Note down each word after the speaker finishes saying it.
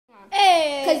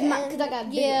Because I got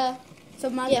bigger. Yeah. So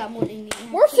mine got more than me.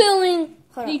 We're filming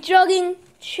the jogging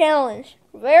challenge.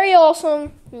 Very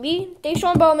awesome. Me,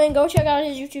 Deshaun Bowman. Go check out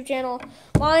his YouTube channel.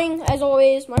 Mine, as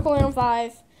always,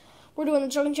 Michael5. We're doing the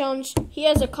jogging challenge. He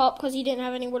has a cup because he didn't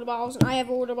have any water bottles, and I have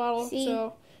a water bottle. See?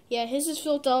 So, yeah, his is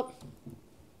filled up.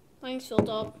 Mine's filled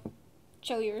up.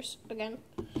 Show yours again.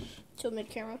 To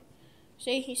mid-camera.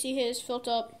 See? You see his filled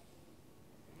up.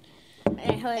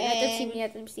 And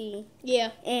let them see.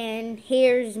 Yeah. And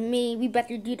here's me. We about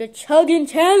to do the chugging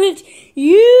challenge.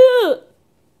 Yeah.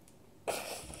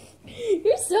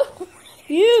 You're so.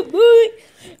 Yeah, boy.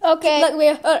 Okay. Look,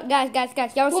 wait,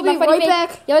 guys. Y'all We'll see my be funny right face?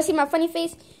 back. Y'all see my funny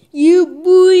face? You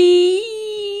boy.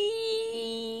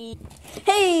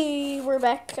 Hey, we're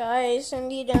back, guys.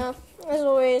 And as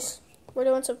always, we're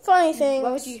doing some funny things.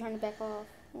 Why was you trying to back off?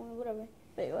 Whatever.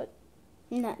 Wait, what?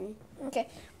 Nothing. Okay,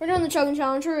 we're doing the chugging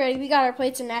challenge. We're ready. We got our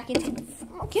plates and napkins.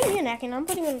 Give me a napkin. I'm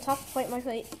putting it on the top of the plate, my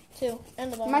plate, too.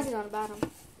 And the bottom. Mine's on the bottom.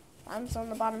 Mine's on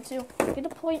the bottom, too. Get the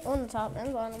plate on the top and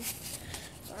the bottom.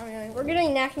 So, anyway, we're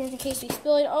getting napkins in case we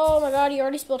spill it. Oh, my God, he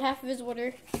already spilled half of his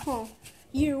water. Huh.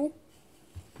 You.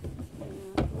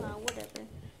 Whatever.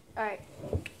 Alright.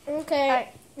 Okay. Alright.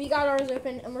 We got ours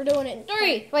open, and we're doing it in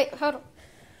 3. Wait, hold on.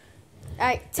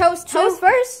 Alright, toast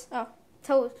first. Oh.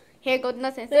 Toast. Here goes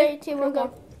nothing. 3, 2, 1,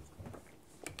 go.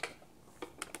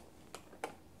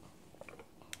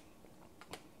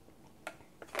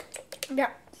 Yeah.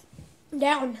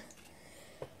 Down.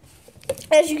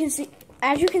 As you can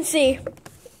see,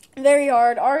 very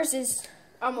hard. Ours is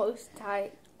Almost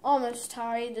tight. almost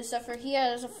tied. The stuff he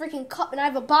has a freaking cup, and I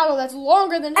have a bottle that's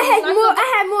longer than his.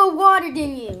 I had more water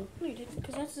than you. No, you didn't,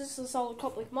 because that's just a solid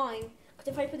cup like mine.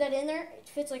 Because if I put that in there, it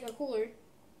fits like a cooler.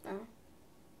 Oh.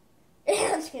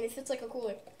 I'm just kidding. It fits like a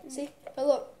cooler. See? But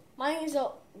look, mine is a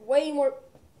way more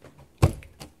bigger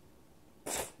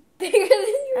than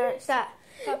yours. Alright, stop.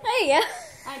 Hey, yeah.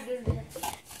 I did it.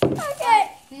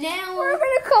 Okay. Now We're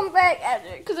gonna come back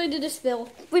after because I did a spill.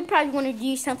 we probably want to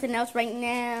do something else right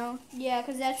now. Yeah,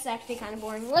 because that's actually kind of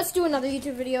boring. Let's do another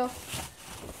YouTube video.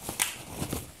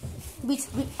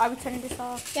 Are we turning this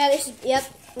off? Yeah, this is, yep.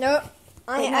 Nope.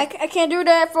 I can't do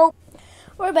that, folks.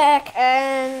 We're back,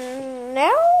 and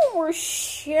now we're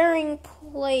sharing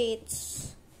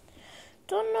plates.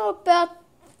 Don't know about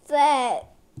that,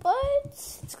 but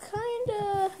it's kind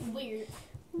of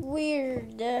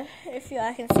weird, if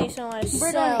I can say so myself.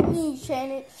 We're doing an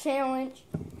eating challenge.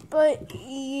 But,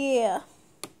 yeah.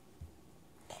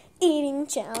 Eating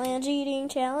challenge, eating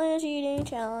challenge, eating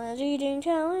challenge, eating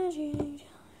challenge, eating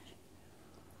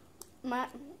challenge.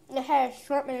 It has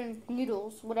shrimp and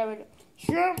noodles, whatever.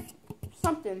 Shrimp,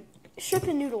 something. Shrimp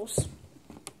and noodles.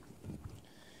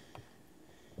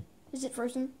 Is it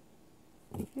frozen?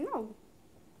 No.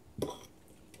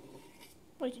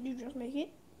 Wait, did you just make it?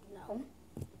 No.